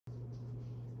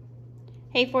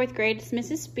Hey, fourth grade, it's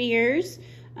Mrs. Spears.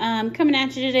 Coming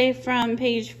at you today from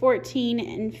page 14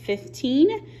 and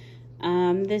 15.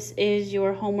 This is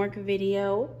your homework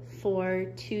video for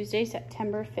Tuesday,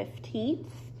 September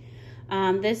 15th.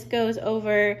 This goes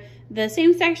over the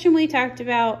same section we talked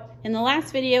about in the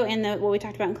last video and what we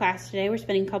talked about in class today. We're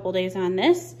spending a couple days on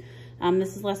this.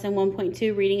 This is lesson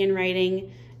 1.2, reading and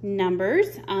writing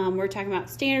numbers. We're talking about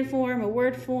standard form, a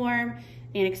word form,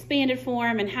 and expanded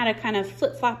form, and how to kind of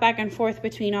flip-flop back and forth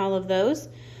between all of those.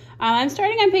 I'm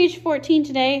starting on page 14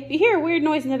 today. If you hear a weird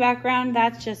noise in the background,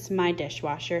 that's just my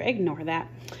dishwasher. Ignore that.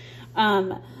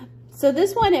 So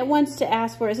this one, it wants to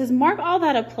ask for, it says, mark all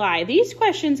that apply. These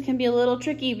questions can be a little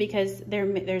tricky because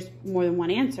there's more than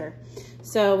one answer.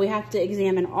 So we have to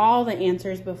examine all the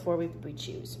answers before we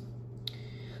choose.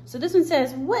 So this one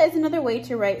says, what is another way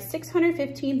to write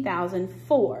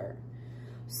 615,004?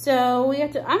 So we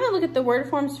have to, I'm gonna look at the word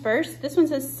forms first. This one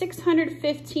says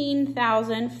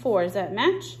 615,004. Does that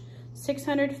match?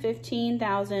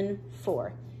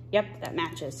 615,004. Yep, that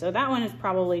matches. So that one is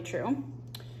probably true.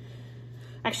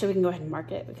 Actually, we can go ahead and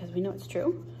mark it because we know it's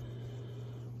true.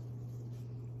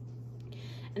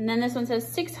 And then this one says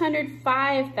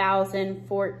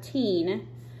 605,014.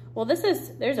 Well,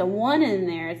 there's a 1 in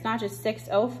there. It's not just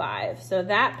 605. So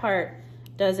that part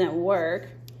doesn't work.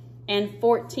 And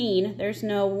 14, there's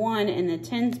no 1 in the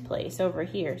tens place over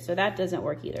here. So that doesn't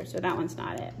work either. So that one's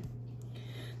not it.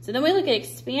 So then we look at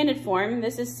expanded form.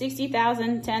 This is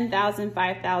 60,000, 10,000,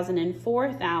 5,000, and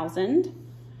 4,000.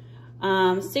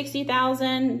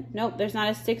 60,000, nope, there's not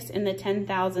a 6 in the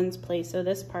 10,000s place. So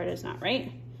this part is not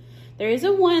right. There is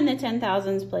a 1 in the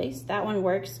 10,000s place. That one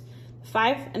works.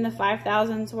 5 in the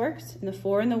 5,000s works. And the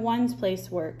 4 in the 1s place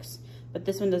works. But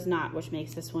this one does not, which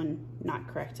makes this one not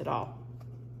correct at all.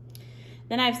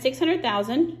 Then I have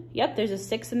 600,000. Yep, there's a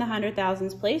 6 in the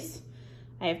 100,000s place.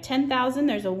 I have 10,000.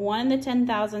 There's a 1 in the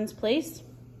 10,000s place.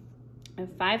 I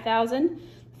have 5,000.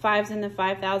 5's in the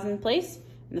 5,000 place.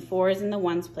 And the 4 is in the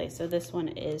 1's place. So this one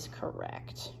is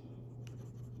correct.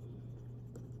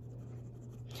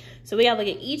 So we gotta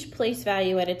look at each place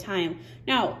value at a time.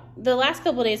 Now, the last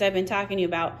couple of days I've been talking to you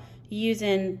about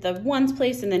using the 1's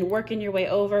place and then working your way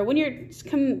over. When you're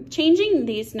changing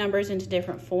these numbers into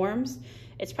different forms,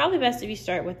 it's probably best if you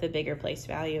start with the bigger place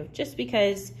value, just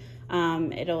because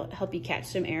it'll help you catch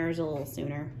some errors a little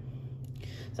sooner.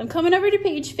 So I'm coming over to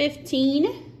page 15.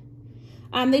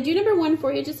 They do number 1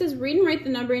 for you. It just says read and write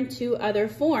the number in 2 other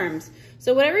forms.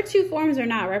 So whatever 2 forms are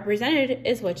not represented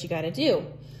is what you got to do.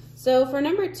 So for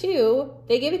number 2,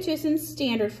 they give it to us in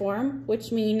standard form,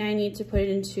 which means I need to put it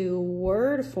into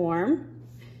word form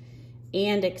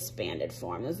and expanded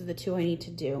form. Those are the 2 I need to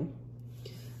do.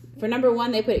 For number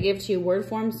 1, they gave it to you word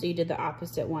form, so you did the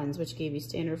opposite ones, which gave you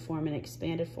standard form and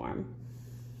expanded form.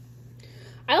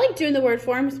 I like doing the word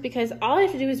forms because all I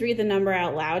have to do is read the number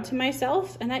out loud to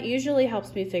myself, and that usually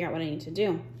helps me figure out what I need to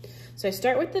do. So I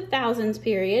start with the thousands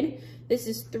period. This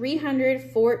is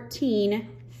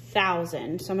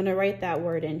 314,000. So I'm going to write that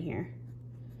word in here.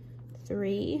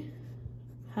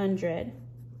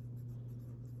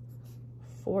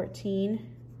 314,000.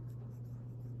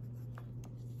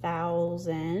 And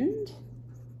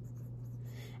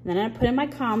then I'm gonna put in my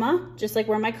comma, just like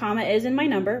where my comma is in my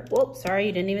number. Whoops, sorry,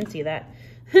 you didn't even see that.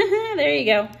 There you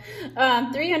go.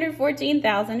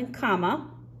 314,000, comma.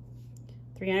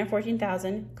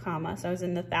 314,000, comma. So I was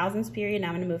in the thousands period, now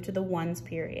I'm gonna move to the ones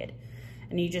period.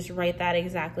 And you just write that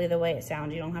exactly the way it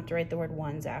sounds. You don't have to write the word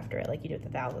ones after it like you do at the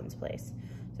thousands place.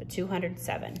 So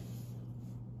 207.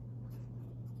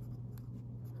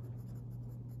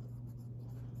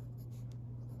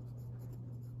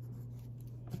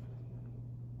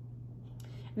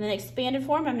 And then expanded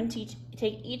form, I'm going to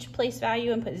take each place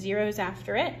value and put zeros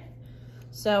after it.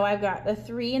 So I've got the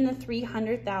 3 in the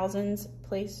 300,000s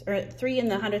place, or 3 in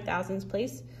the 100,000s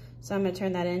place. So I'm going to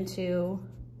turn that into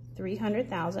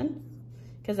 300,000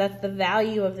 because that's the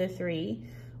value of the 3.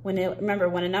 Remember,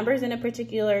 when a number is in a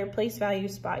particular place value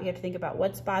spot, you have to think about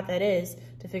what spot that is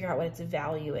to figure out what its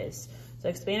value is. So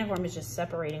expanded form is just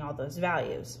separating all those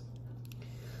values.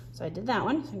 So I did that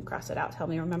one. So I can cross it out to help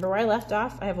me remember where I left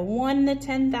off. I have a 1 in the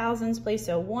 10,000s place,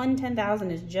 so 1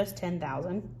 10,000 is just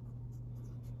 10,000.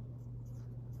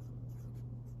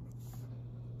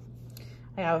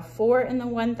 I have 4 in the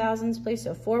 1,000s place,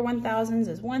 so 4 1,000s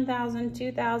is 1,000,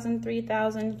 2,000,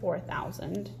 3,000,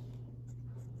 4,000.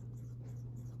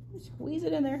 Squeeze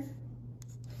it in there.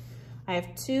 I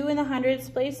have 2 in the hundreds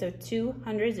place, so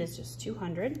 200s is just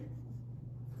 200.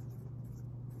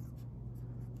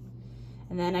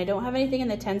 And then I don't have anything in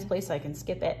the tens place, so I can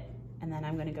skip it. And then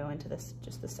I'm going to go into this,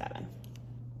 just the 7.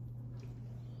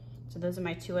 So those are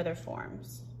my 2 other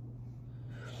forms.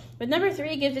 With number 3,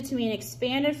 it gives it to me in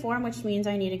expanded form, which means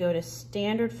I need to go to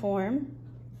standard form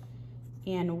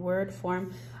and word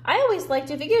form. I always like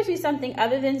to, if it gives me something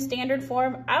other than standard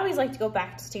form, I always like to go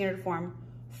back to standard form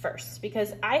first,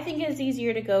 because I think it's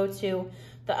easier to go to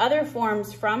the other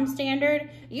forms from standard.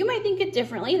 You might think it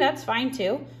differently, that's fine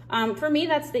too. For me,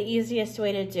 that's the easiest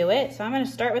way to do it. So I'm gonna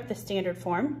start with the standard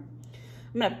form.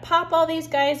 I'm gonna pop all these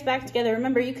guys back together.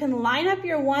 Remember, you can line up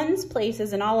your ones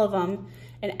places in all of them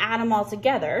and add them all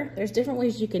together. There's different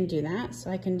ways you can do that. So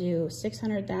I can do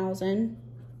 600,000,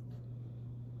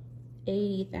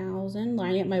 80,000,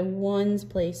 lining up my ones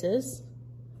places,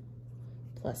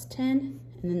 plus 10,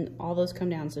 and then all those come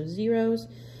down. So zeros,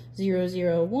 0,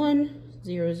 0, 1,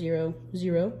 0, 0,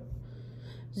 0,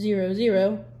 0,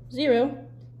 0, 0,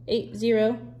 8,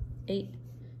 0, 8,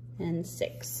 and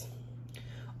 6.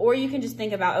 Or you can just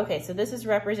think about, okay, so this is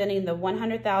representing the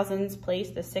 100,000s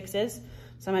place, the 6s.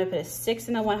 So I'm gonna put a 6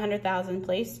 in the 100,000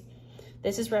 place.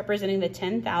 This is representing the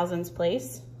 10,000s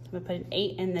place. I'm gonna put an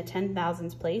 8 in the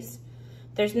 10,000s place.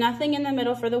 There's nothing in the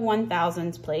middle for the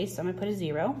 1,000s place, so I'm gonna put a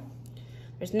 0.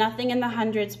 There's nothing in the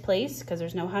hundreds place, because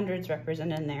there's no hundreds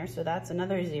represented in there, so that's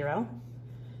another 0.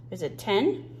 There's a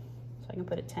 10, so I can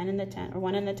put a 10 in the 10, or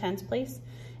 1 in the tens place,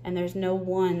 and there's no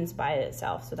ones by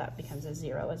itself, so that becomes a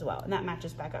 0 as well, and that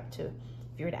matches back up to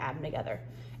if you were to add them together.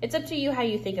 It's up to you how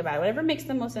you think about it. Whatever makes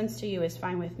the most sense to you is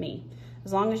fine with me,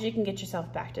 as long as you can get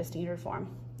yourself back to standard form.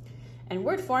 And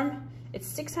word form, it's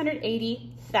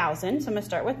 680,000, so I'm gonna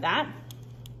start with that.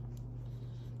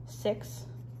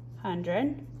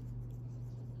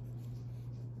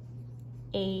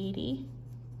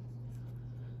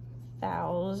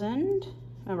 680,000.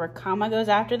 Remember, comma goes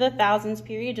after the thousands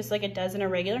period, just like it does in a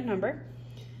regular number.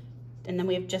 And then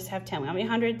we just have 10. We don't have any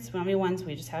hundreds, we don't have any ones,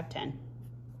 we just have 10.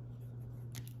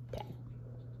 10.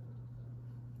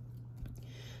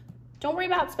 Don't worry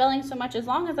about spelling so much, as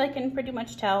long as I can pretty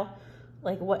much tell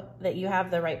like that you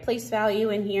have the right place value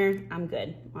in here, I'm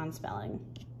good on spelling.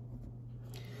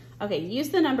 Okay, use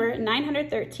the number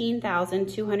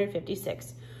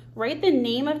 913,256. Write the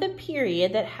name of the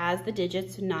period that has the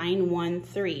digits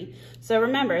 913. So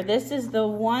remember, this is the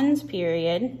ones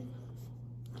period,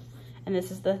 and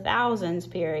this is the thousands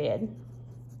period.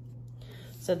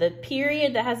 So the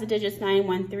period that has the digits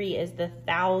 913 is the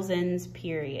thousands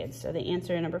period. So the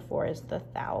answer to number 4 is the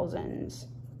thousands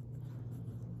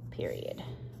period.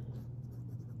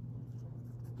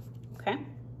 Okay.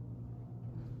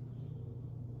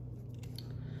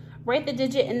 Write the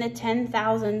digit in the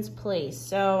 10,000s place.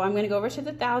 So I'm going to go over to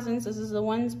the thousands. This is the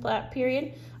ones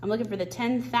period. I'm looking for the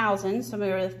 10,000s. So I'm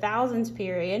going to go to the thousands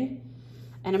period.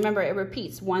 And remember, it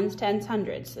repeats ones, tens,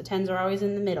 hundreds. The tens are always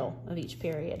in the middle of each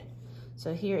period.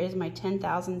 So here is my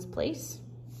 10,000s place.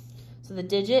 So the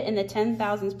digit in the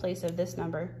 10,000s place of this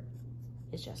number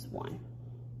is just 1,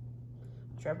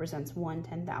 which represents one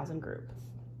 10,000 group.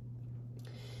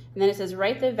 And then it says,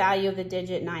 write the value of the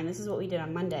digit 9. This is what we did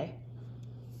on Monday.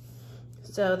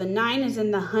 So the 9 is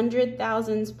in the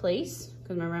 100,000s place,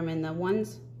 because remember I'm in the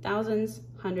ones, thousands,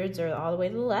 hundreds are all the way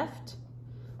to the left.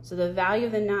 So the value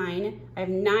of the 9, I have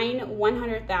 9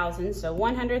 100,000, so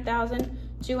 100,000,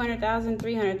 200,000,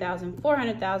 300,000,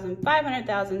 400,000,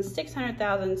 500,000,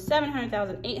 600,000,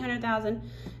 700,000, 800,000,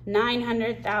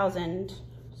 900,000. So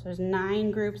there's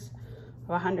 9 groups of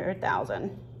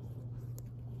 100,000.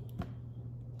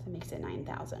 That makes it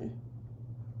 9,000.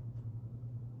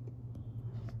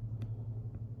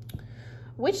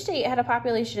 Which state had a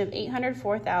population of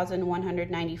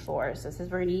 804,194? So this is,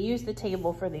 we're going to use the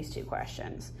table for these two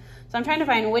questions. So I'm trying to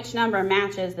find which number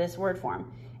matches this word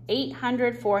form.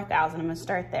 804,000, I'm going to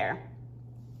start there.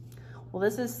 Well,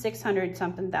 this is 600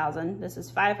 something thousand. This is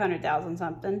 500,000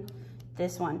 something.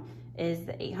 This one is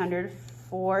the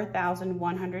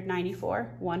 804,194.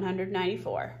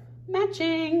 194.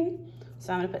 Matching.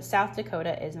 So I'm going to put South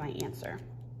Dakota as my answer.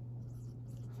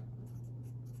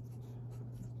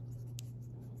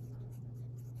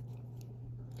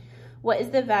 What is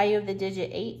the value of the digit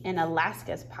 8 in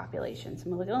Alaska's population? So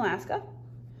I'm going to look at Alaska.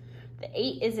 The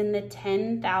 8 is in the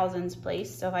 10,000s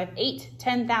place. So if I have 8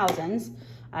 10,000s,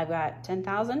 I've got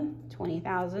 10,000,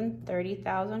 20,000,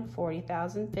 30,000,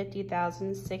 40,000,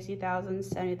 50,000, 60,000,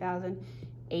 70,000,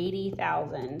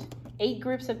 80,000. 8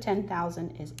 groups of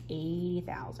 10,000 is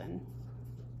 80,000.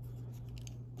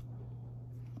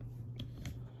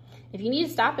 If you need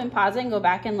to stop and pause it and go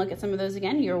back and look at some of those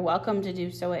again, you're welcome to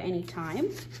do so at any time.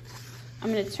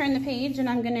 I'm going to turn the page and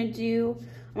I'm going to do,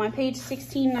 on page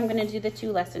 16, I'm going to do the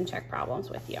 2 lesson check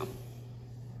problems with you.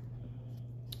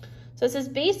 So it says,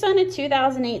 based on a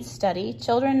 2008 study,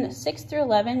 children 6 through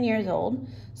 11 years old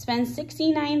spend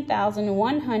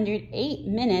 69,108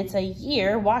 minutes a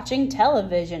year watching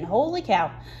television. Holy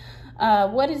cow.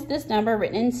 What is this number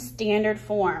written in standard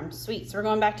form? Sweet, so we're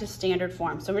going back to standard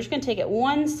form. So we're just gonna take it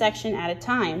one section at a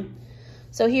time.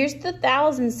 So here's the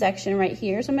thousands section right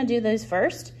here. So I'm gonna do those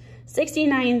first.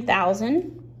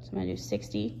 69,000, so I'm gonna do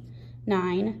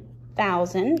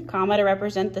 69,000, comma to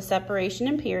represent the separation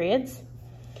in periods.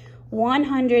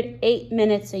 108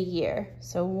 minutes a year,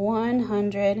 so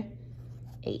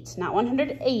 108, not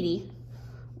 180,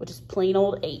 which is plain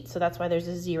old 8, so that's why there's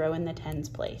a 0 in the tens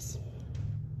place.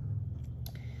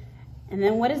 And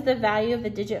then what is the value of the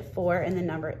digit 4 in the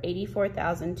number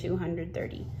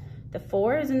 84,230? The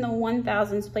 4 is in the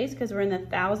 1,000s place because we're in the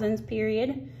thousands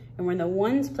period, and we're in the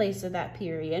ones place of that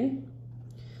period.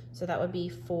 So that would be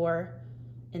 4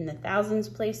 in the thousands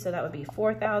place, so that would be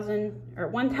 4,000, or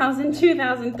 1,000,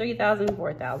 2,000, 3,000,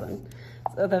 4,000.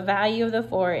 So the value of the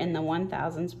 4 in the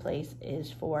 1,000s place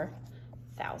is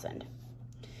 4,000.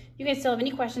 You guys still have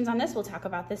any questions on this? We'll talk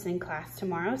about this in class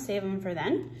tomorrow. Save them for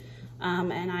then.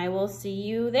 And I will see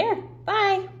you there.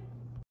 Bye.